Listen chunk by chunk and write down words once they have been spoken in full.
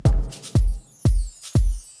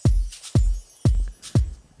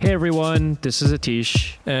Hey everyone, this is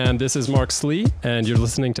Atish. And this is Mark Slee, and you're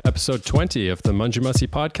listening to episode 20 of the Munja Mussy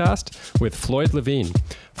podcast with Floyd Levine.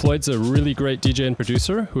 Floyd's a really great DJ and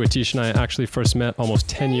producer who Atish and I actually first met almost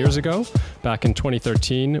 10 years ago. Back in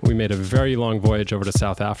 2013, we made a very long voyage over to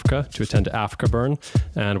South Africa to attend Africa Burn,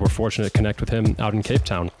 and we're fortunate to connect with him out in Cape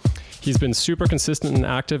Town. He's been super consistent and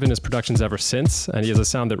active in his productions ever since, and he has a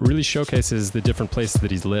sound that really showcases the different places that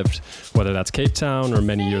he's lived, whether that's Cape Town or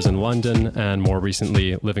many years in London, and more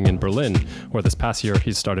recently living in Berlin, where this past year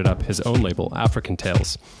he's started up his own label, African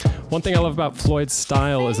Tales. One thing I love about Floyd's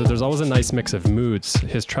style is that there's always a nice mix of moods.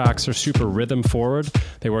 His tracks are super rhythm forward.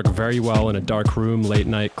 They work very well in a dark room, late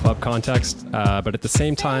night club context, but at the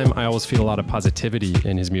same time, I always feel a lot of positivity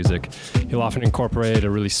in his music. He'll often incorporate a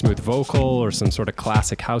really smooth vocal or some sort of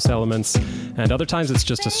classic house element, and other times it's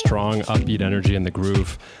just a strong upbeat energy in the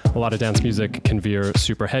groove. A lot of dance music can veer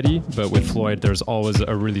super heady, but with Floyd there's always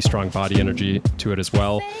a really strong body energy to it as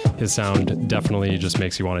well. His sound definitely just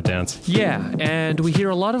makes you want to dance. Yeah, and we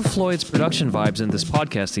hear a lot of Floyd's production vibes in this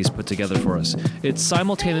podcast he's put together for us. It's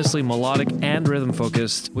simultaneously melodic and rhythm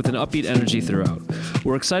focused with an upbeat energy throughout.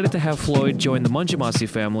 We're excited to have Floyd join the Munja Mussy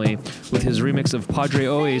family with his remix of Padre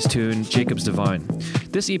Oe's tune, Jacob's Divine.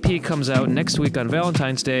 This EP comes out next week on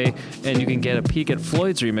Valentine's Day, and you can get a peek at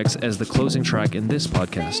Floyd's remix as the closing track in this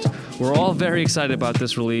podcast. We're all very excited about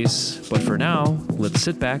this release, but for now, let's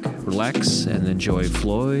sit back, relax, and enjoy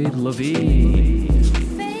Floyd Levine.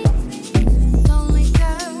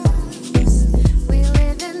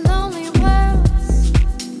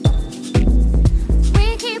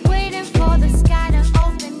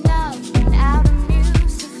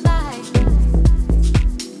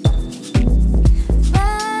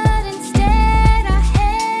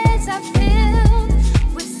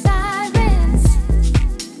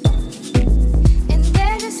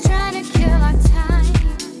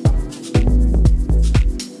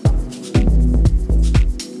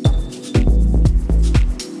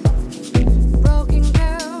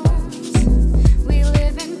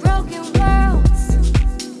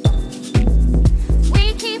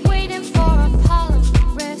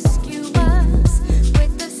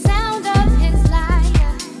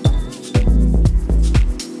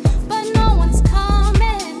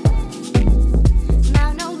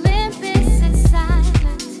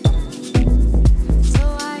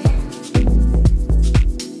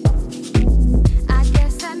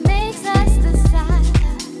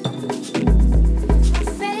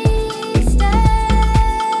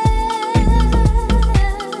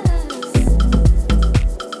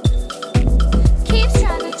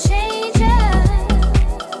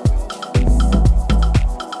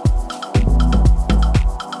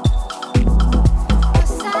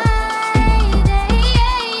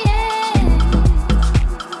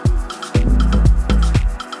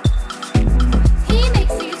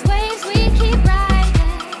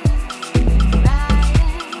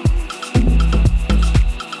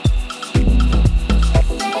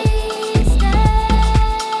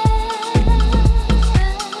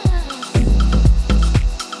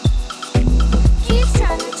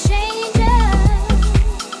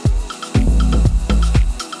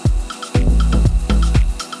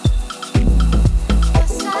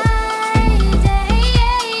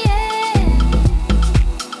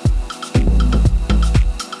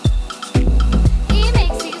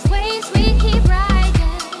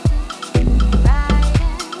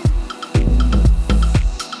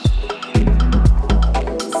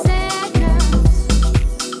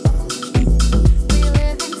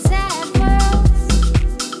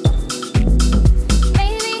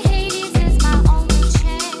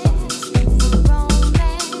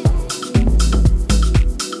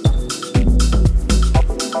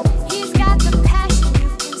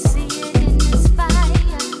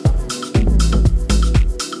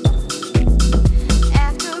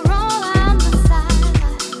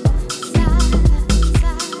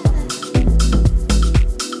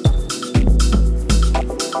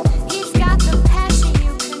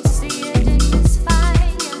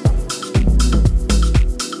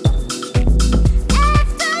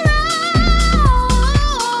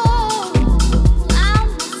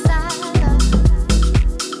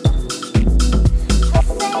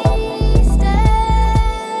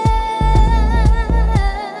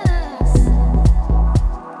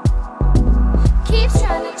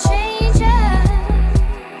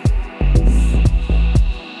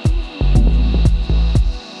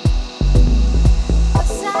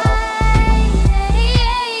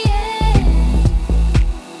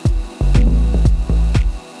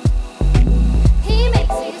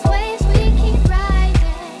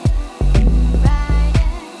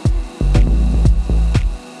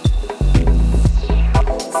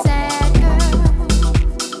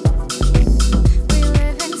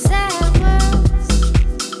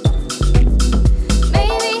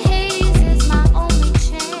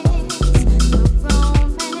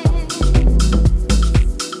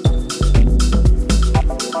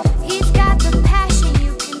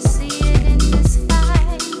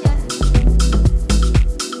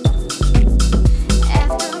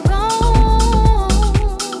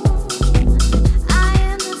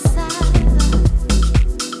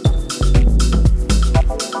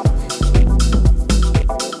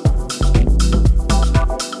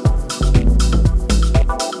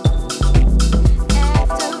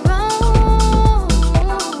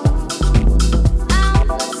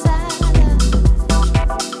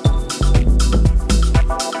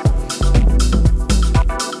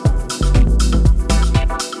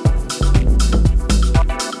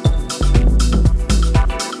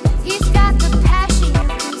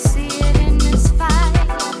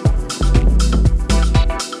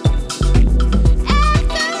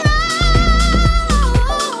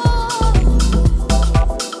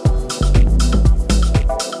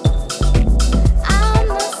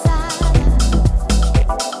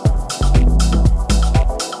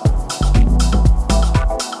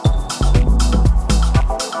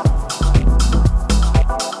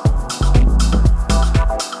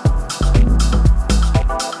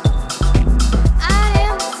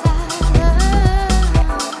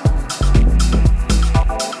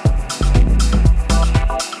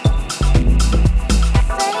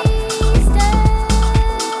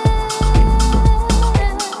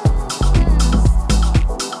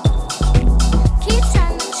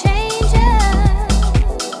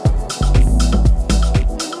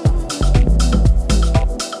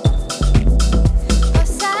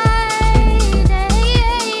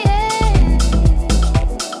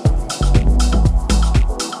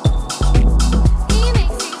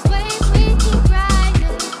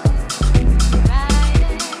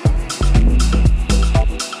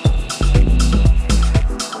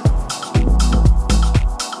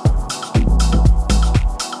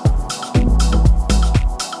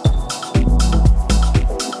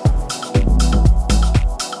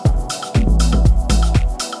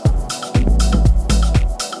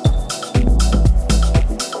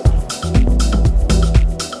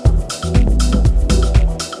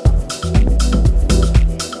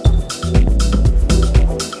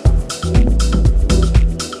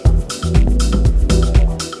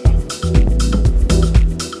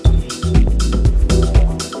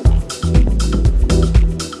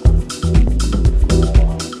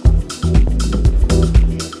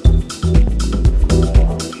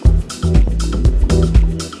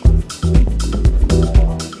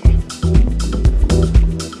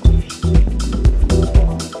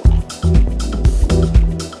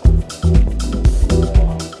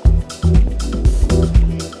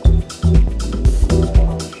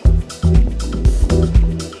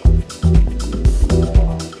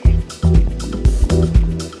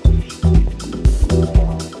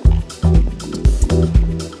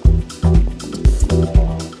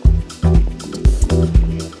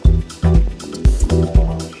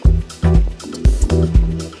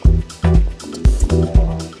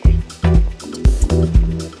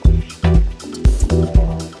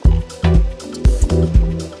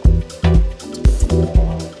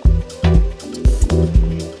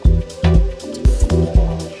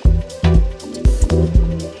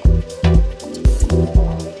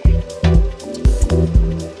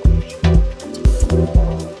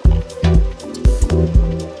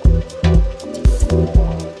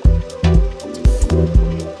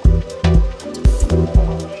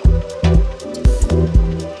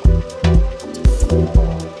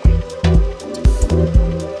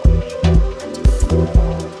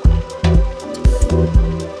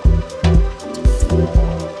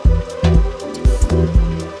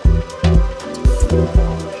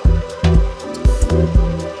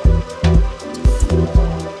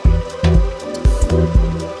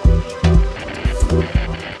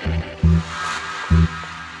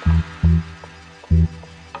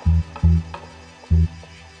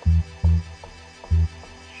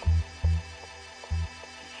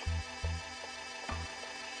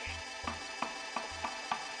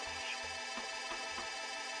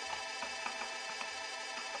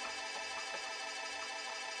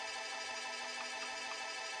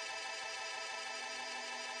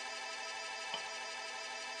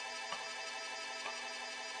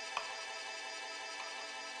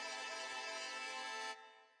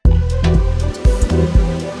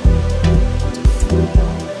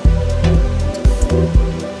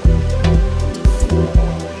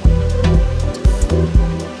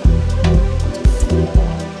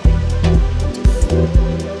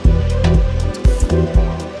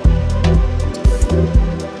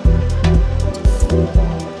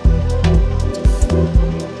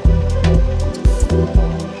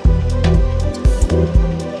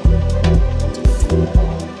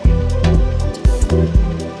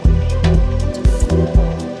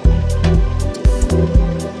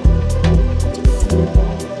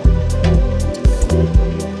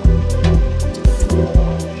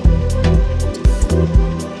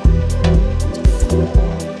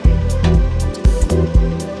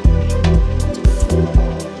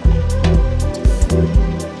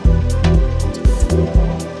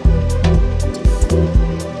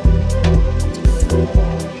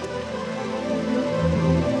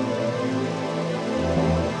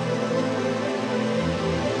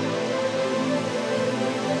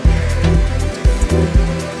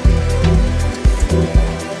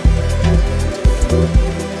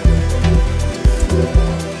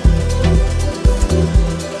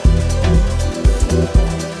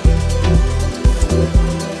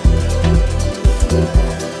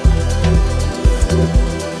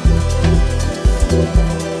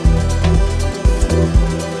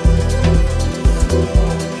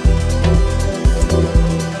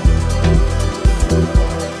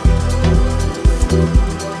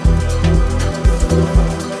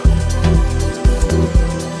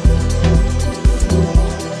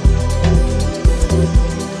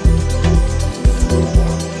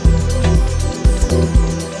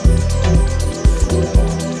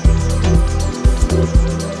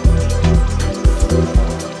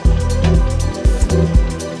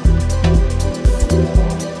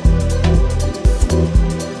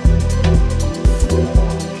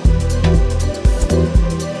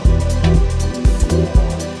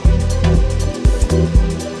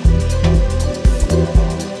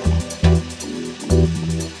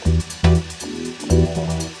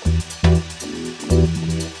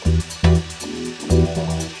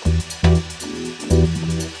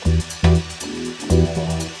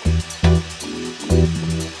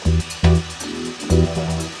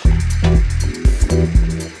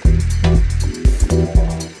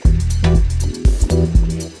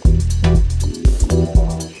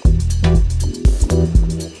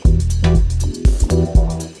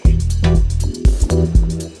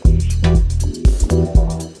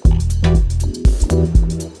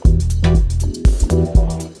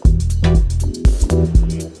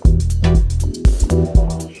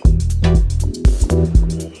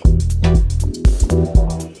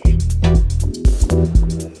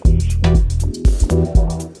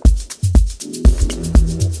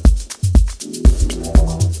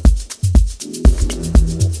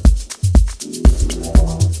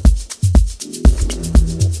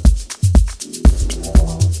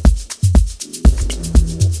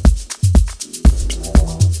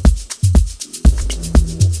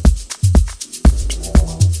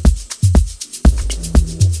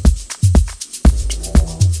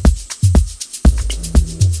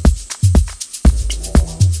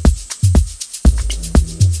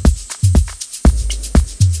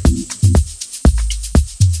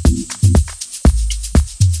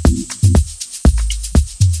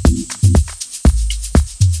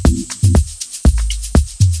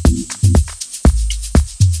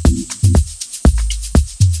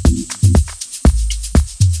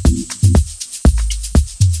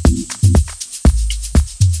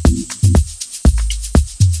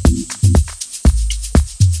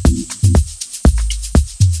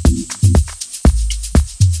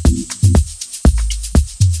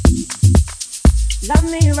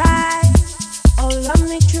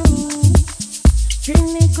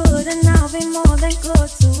 than good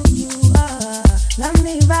to you. Love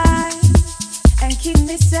me right and keep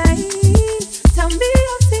me safe. Tell me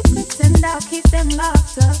your secrets and I'll keep them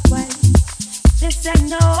locked away. This ain't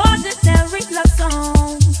no ordinary love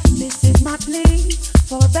song. This is my plea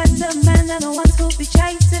for a better man than the ones who be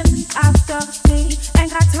chasing after me.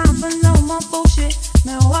 Ain't got time for no more bullshit,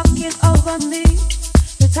 man walking over me.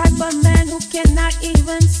 The type of man who cannot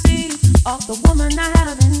even see all the woman I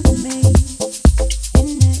have in me.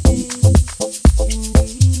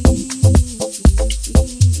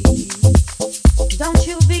 Don't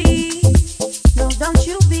you be, no, don't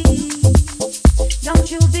you be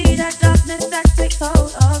that darkness that takes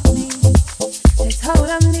hold of me. Takes hold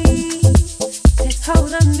of me, takes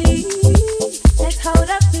hold of me, takes hold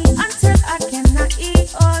of me until I cannot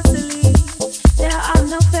eat or sleep. There are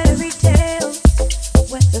no fairy tales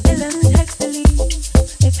where the villain takes the lead.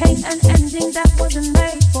 They paint an ending that wasn't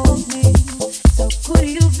made for me. So could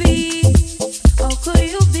you be, oh could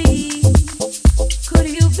you be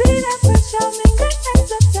that fresh charming that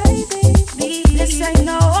ends up saving me? This ain't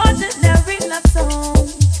no ordinary love song.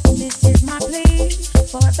 This is my plea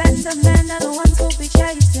for a better man than the ones who be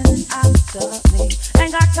chasing after me.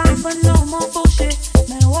 Ain't got time for no more bullshit,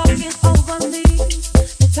 man walking over me.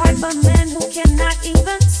 The type of man who cannot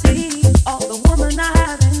even see all the woman I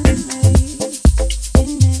have in me.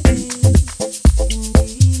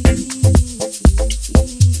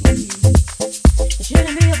 It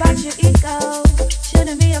shouldn't be about your ego,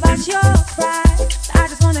 shouldn't be about your pride. I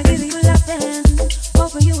just wanna give you loving,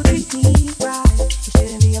 hoping you will treat me right. It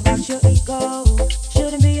shouldn't be about your ego,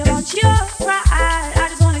 shouldn't be about your pride. I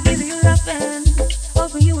just wanna give you loving,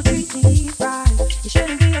 hoping you will treat me right. It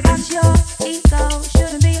shouldn't be about your ego,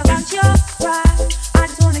 shouldn't be about your pride. I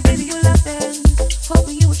just wanna give you loving,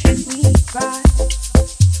 hoping you will treat me right.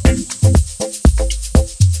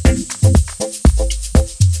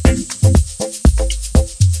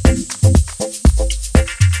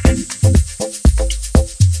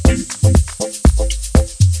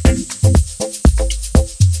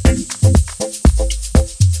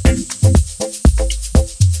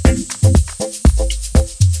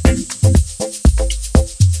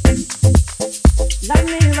 Love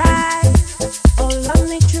me right, oh love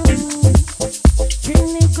me true. Treat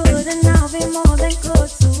me good and I'll be more than good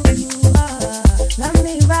to you. Love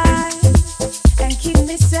me right and keep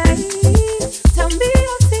me safe. Tell me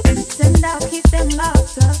your secrets and I'll keep them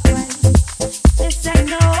locked away. This ain't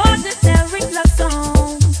no ordinary love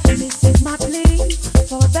song. This is my plea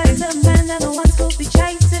for a better man than the ones who be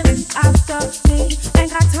chasing after me.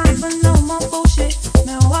 Ain't got time for no more bullshit,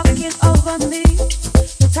 man walking over me.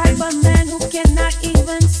 The type of man who cannot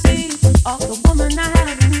even see all the woman I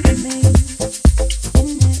have in me.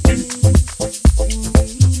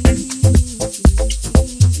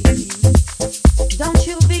 Don't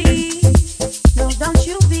you be, no, don't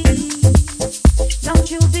you be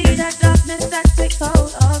that darkness that takes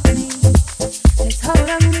hold of me. Takes hold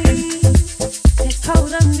of me, takes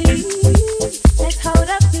hold of me, takes hold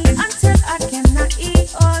of me until I cannot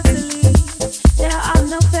eat or sleep. There are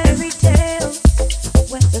no fairy tales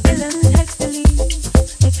where the villain takes the lead.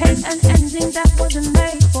 They paint an ending that wasn't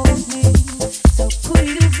made for me. So could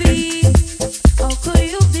you be, oh could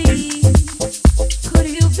you be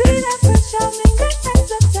that fresh charming that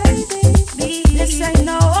ends up saving me? This ain't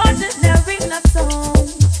no ordinary love song.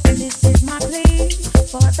 This is my plea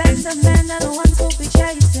for a better man than the ones who be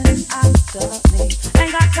chasing after me.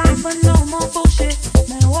 Ain't got time for no more bullshit,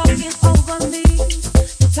 man walking over me.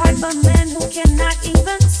 The type of man who cannot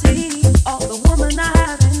even see all the woman I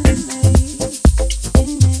have in me.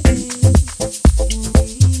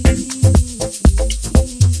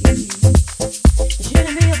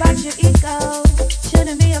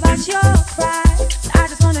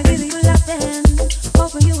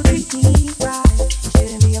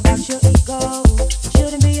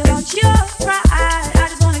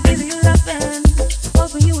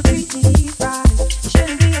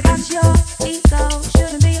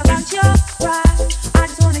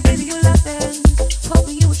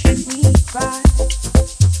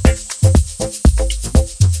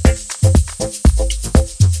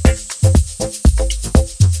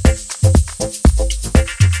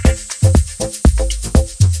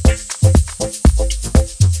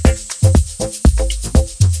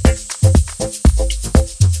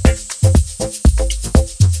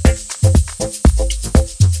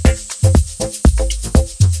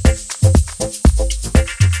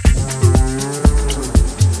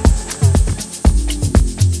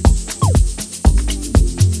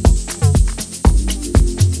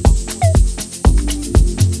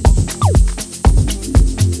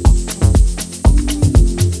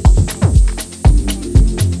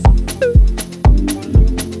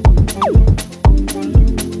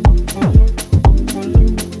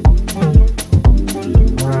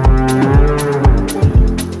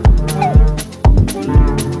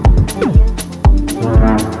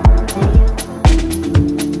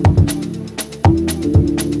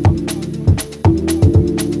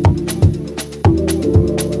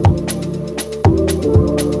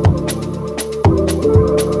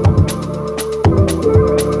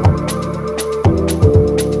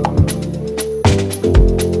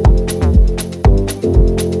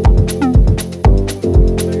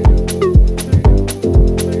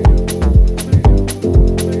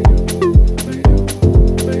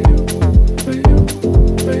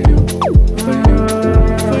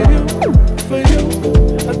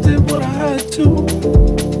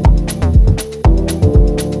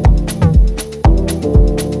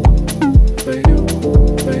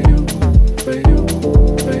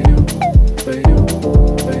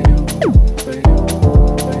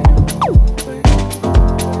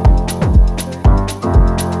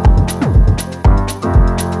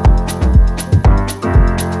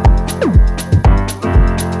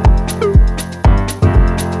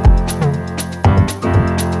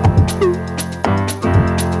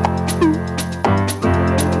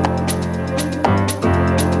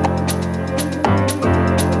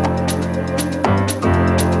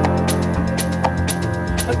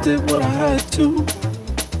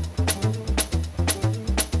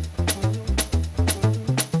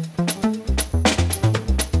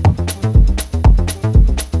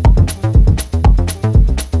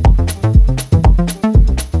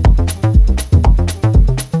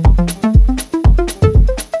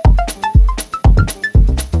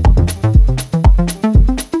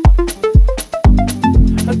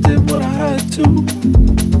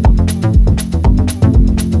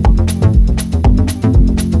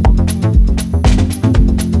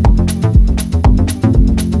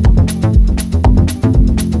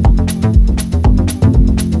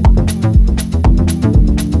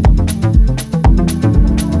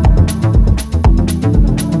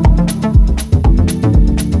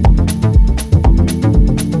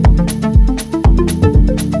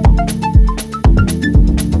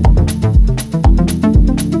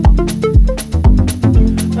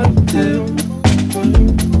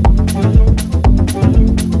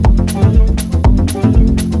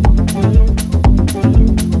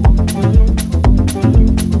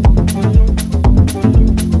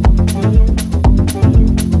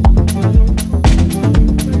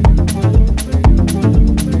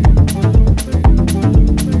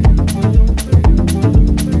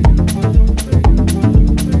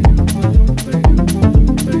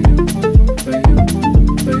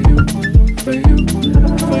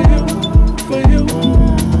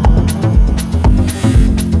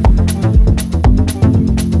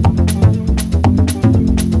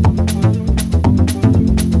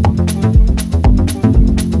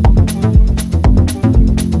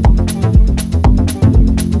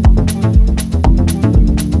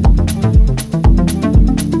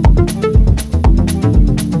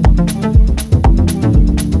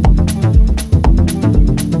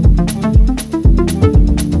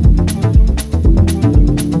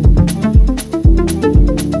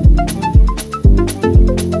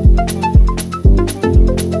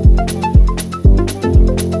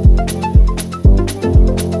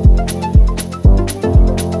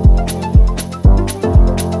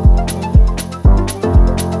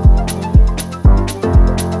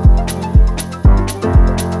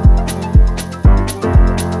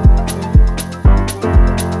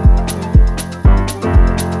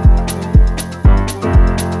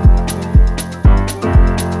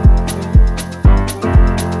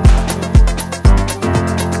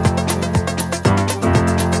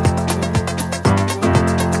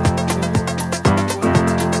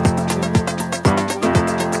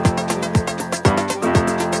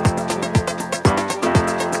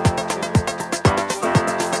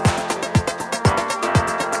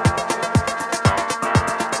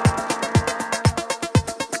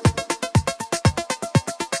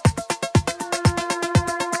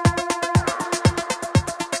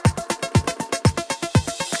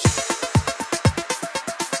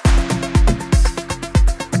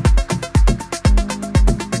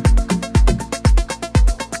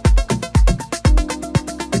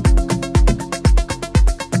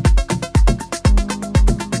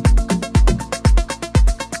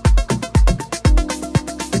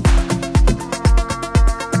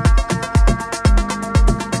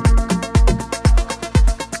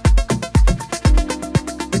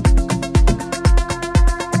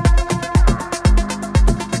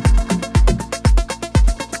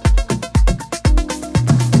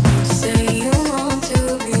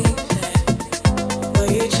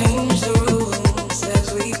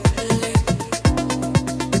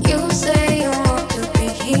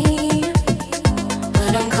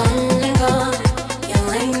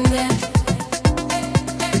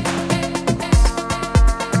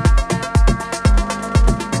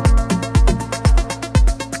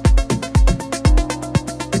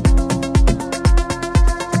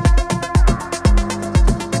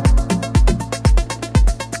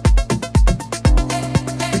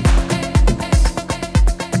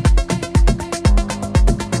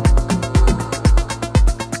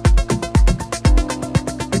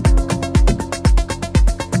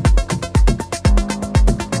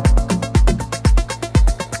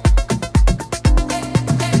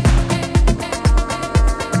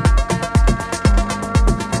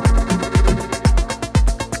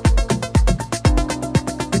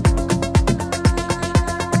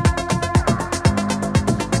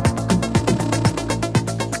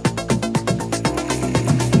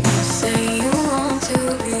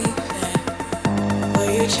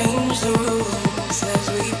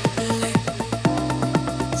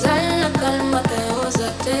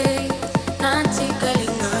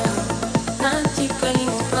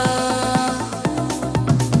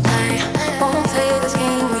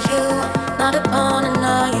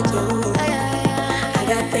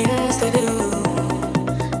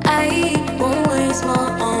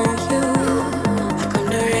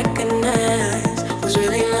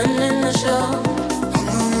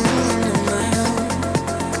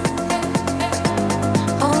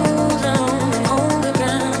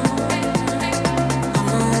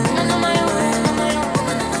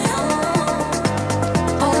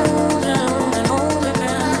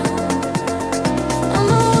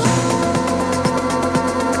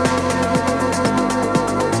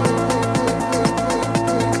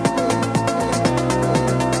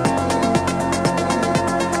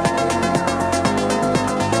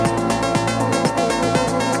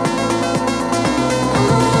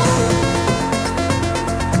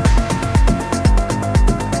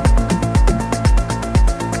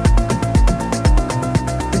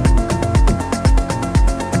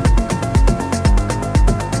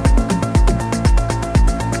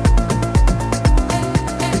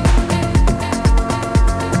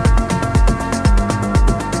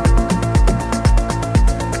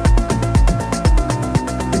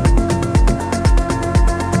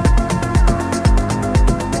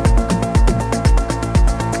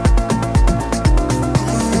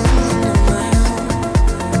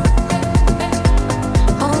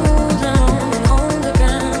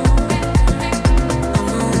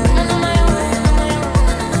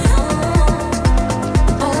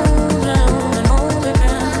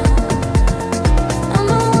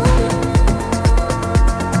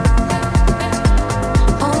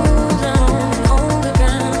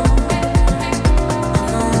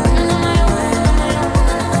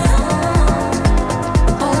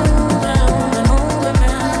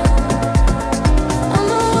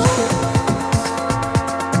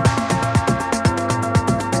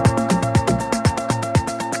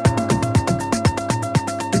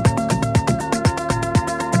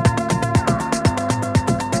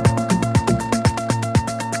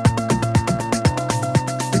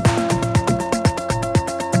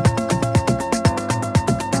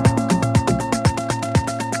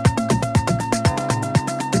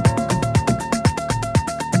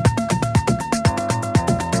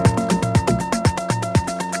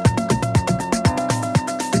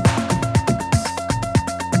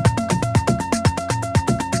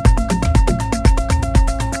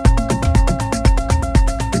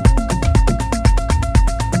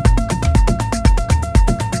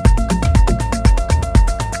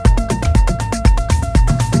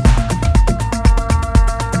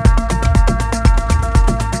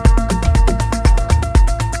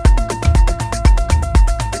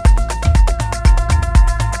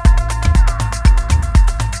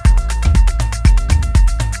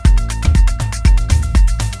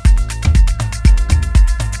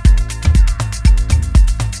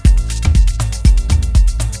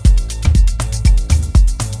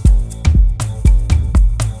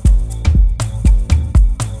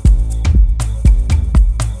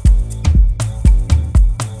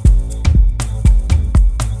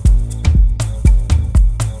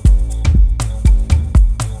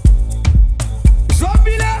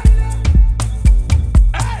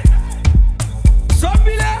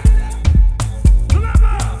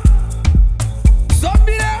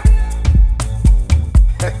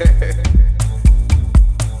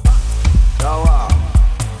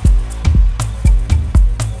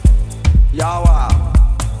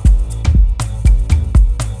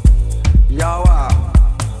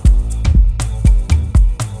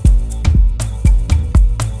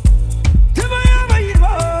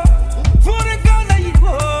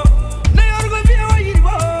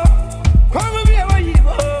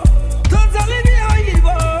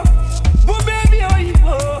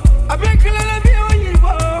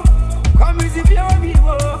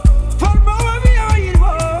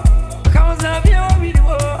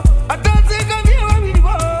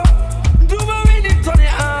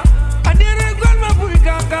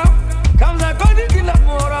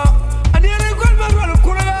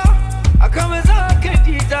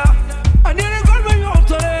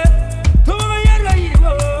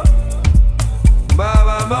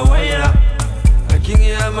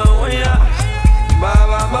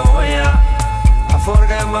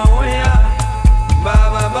 number one.